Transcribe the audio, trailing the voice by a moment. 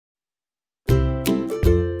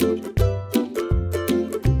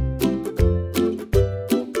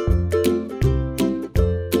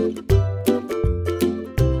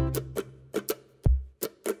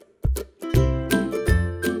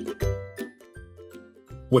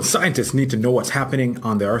When scientists need to know what's happening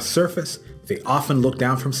on the Earth's surface, they often look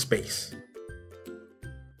down from space.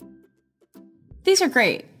 These are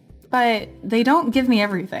great, but they don't give me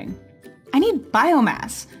everything. I need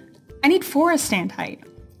biomass. I need forest stand height.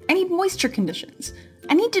 I need moisture conditions.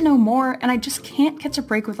 I need to know more, and I just can't catch a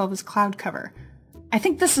break with all this cloud cover. I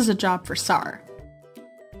think this is a job for SAR.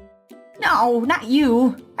 No, not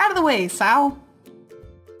you. Out of the way, Sal.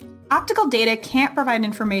 Optical data can't provide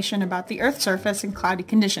information about the Earth's surface in cloudy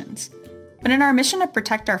conditions. But in our mission to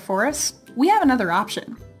protect our forests, we have another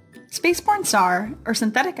option. Spaceborne SAR, or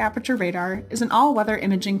Synthetic Aperture Radar, is an all-weather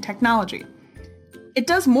imaging technology. It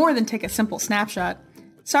does more than take a simple snapshot.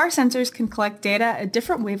 SAR sensors can collect data at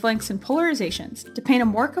different wavelengths and polarizations to paint a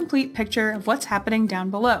more complete picture of what's happening down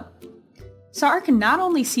below. SAR can not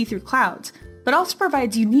only see through clouds, but also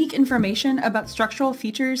provides unique information about structural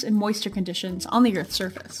features and moisture conditions on the Earth's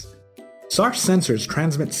surface. SAR sensors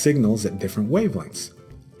transmit signals at different wavelengths.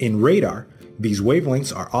 In radar, these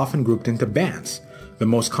wavelengths are often grouped into bands. The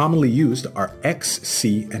most commonly used are X,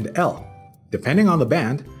 C, and L. Depending on the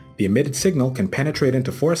band, the emitted signal can penetrate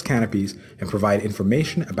into forest canopies and provide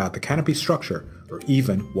information about the canopy structure or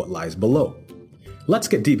even what lies below. Let's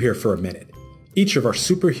get deep here for a minute. Each of our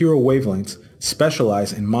superhero wavelengths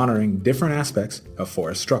specialize in monitoring different aspects of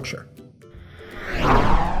forest structure.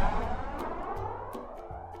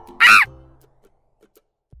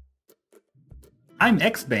 I'm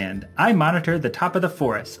X-band. I monitor the top of the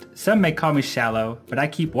forest. Some may call me shallow, but I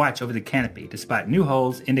keep watch over the canopy to spot new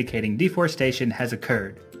holes indicating deforestation has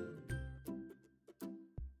occurred.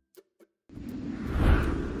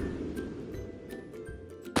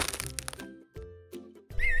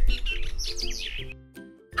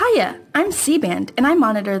 Hiya, I'm C-band, and I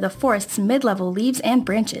monitor the forest's mid-level leaves and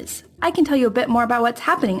branches. I can tell you a bit more about what's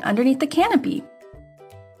happening underneath the canopy.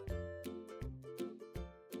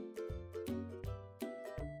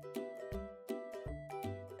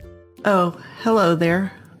 Oh, hello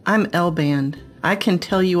there. I'm L-band. I can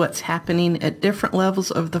tell you what's happening at different levels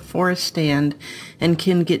of the forest stand and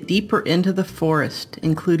can get deeper into the forest,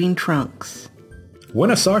 including trunks. When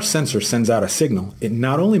a SAR sensor sends out a signal, it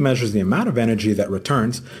not only measures the amount of energy that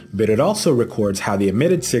returns, but it also records how the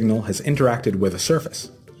emitted signal has interacted with a surface.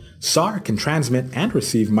 SAR can transmit and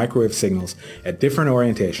receive microwave signals at different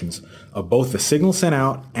orientations of both the signal sent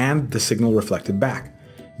out and the signal reflected back.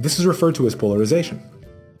 This is referred to as polarization.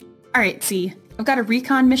 Alright, C, I've got a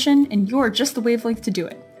recon mission and you're just the wavelength to do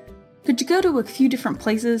it. Could you go to a few different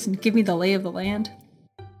places and give me the lay of the land?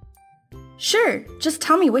 Sure, just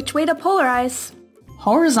tell me which way to polarize.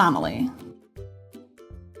 Horizontally.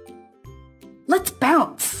 Let's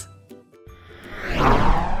bounce.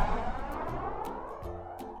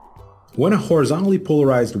 When a horizontally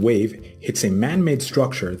polarized wave hits a man-made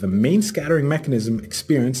structure, the main scattering mechanism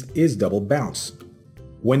experienced is double bounce.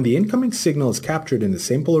 When the incoming signal is captured in the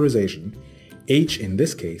same polarization, H in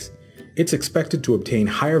this case, it's expected to obtain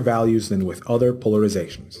higher values than with other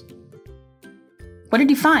polarizations. What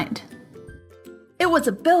did you find? It was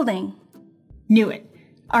a building. Knew it.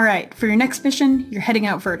 Alright, for your next mission, you're heading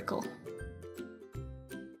out vertical.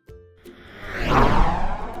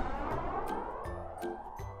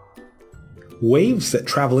 Waves that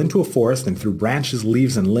travel into a forest and through branches,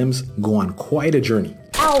 leaves, and limbs go on quite a journey.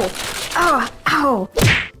 Ow! Ow! Ow!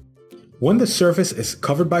 When the surface is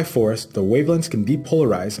covered by forest, the wavelengths can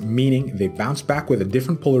depolarize, meaning they bounce back with a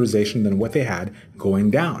different polarization than what they had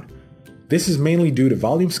going down. This is mainly due to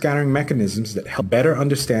volume scattering mechanisms that help better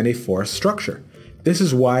understand a forest structure. This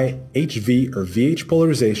is why HV or VH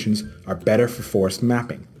polarizations are better for forest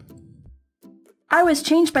mapping. I was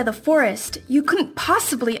changed by the forest. You couldn't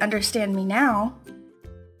possibly understand me now.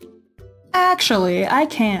 Actually, I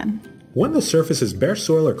can. When the surface is bare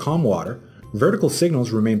soil or calm water, vertical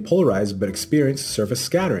signals remain polarized but experience surface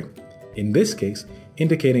scattering, in this case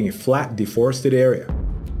indicating a flat deforested area.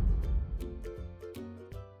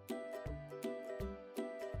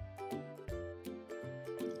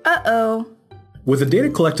 Uh-oh. With the data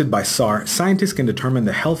collected by SAR, scientists can determine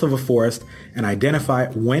the health of a forest and identify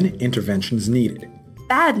when intervention is needed.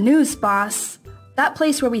 Bad news, boss. That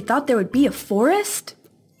place where we thought there would be a forest?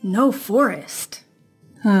 No forest.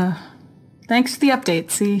 Thanks for the update,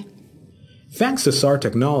 C. Thanks to SAR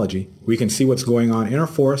technology, we can see what's going on in our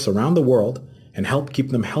forests around the world and help keep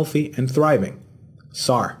them healthy and thriving.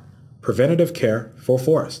 SAR, Preventative Care for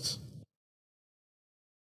Forests.